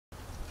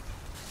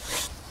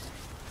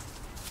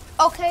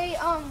Okay,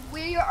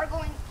 we are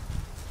going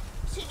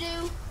to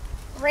do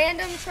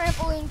random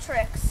trampoline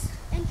tricks.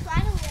 And try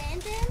to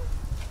land him.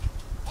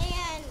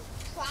 And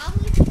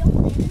probably if you don't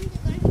land him,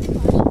 you're going to be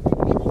crushed.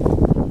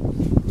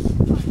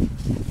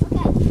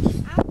 Okay,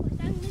 I'm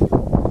going to do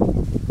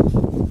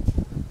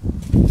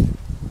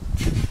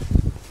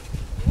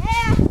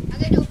yeah! I'm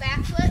going to do a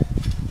backflip.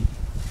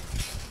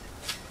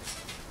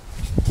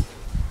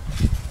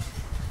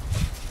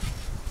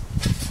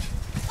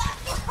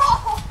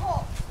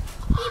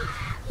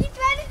 He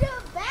tried to do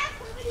a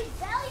backflip and his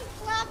belly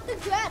flopped the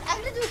ground. I'm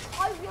going to do a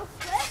cartwheel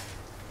flip.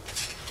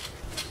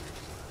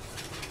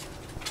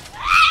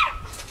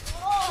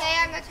 Okay,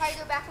 I'm going to try to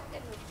do a backflip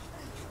then move.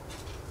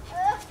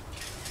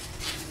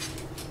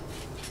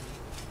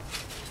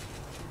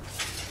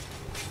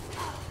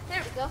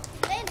 There we go.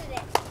 Landed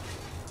it.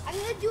 I'm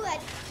going to do a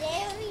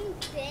daring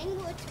thing,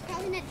 which is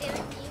probably not daring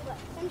to you, but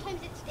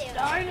sometimes it's daring.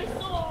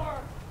 Dinosaur!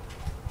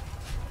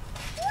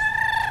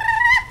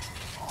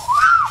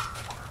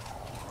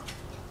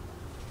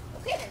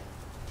 Okay then.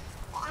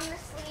 I'm going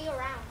to swing you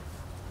around.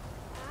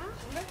 Huh?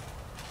 Remember?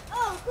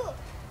 Oh, cool.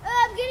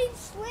 I'm getting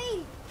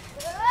swing.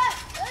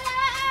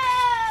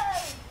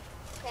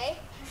 Okay.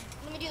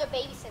 Let me do the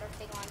babysitter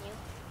thing on you.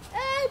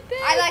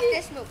 Baby. I like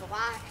this move a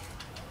lot.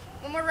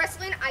 When we're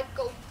wrestling, I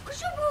go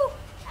kushuboo.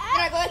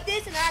 Then I go like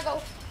this, and then I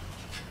go.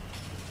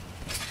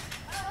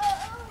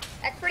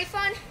 That's pretty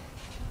fun.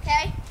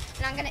 Okay?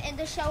 And I'm going to end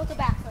the show with a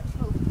backflip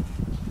move.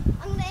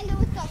 I'm going to end it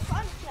with the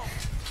front flip.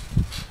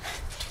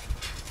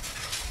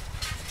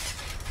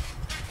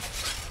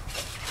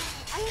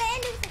 I'm going to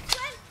end it with the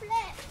front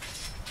flip.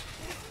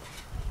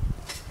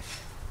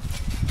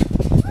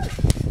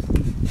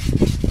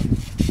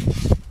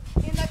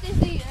 And that is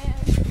the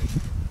end.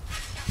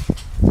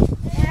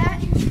 That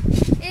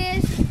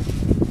is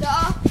the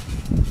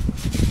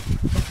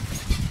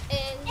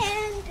end.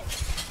 And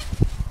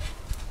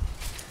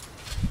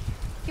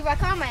Here I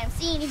come, I am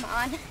seeing him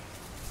on.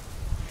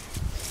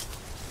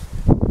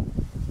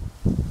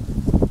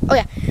 Oh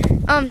yeah.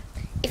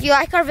 If you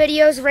like our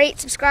videos, rate,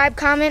 subscribe,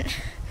 comment.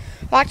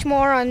 Watch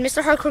more on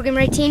Mr. Hardcore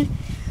Gamer 18.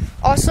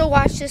 Also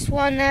watch this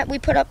one that we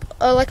put up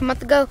like a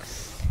month ago.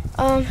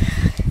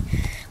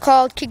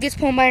 Called Kid Gets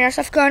Pulled by an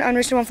Airsoft Gun on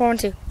Rooster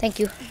 1412. Thank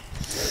you.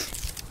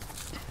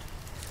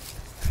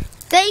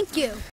 thank you.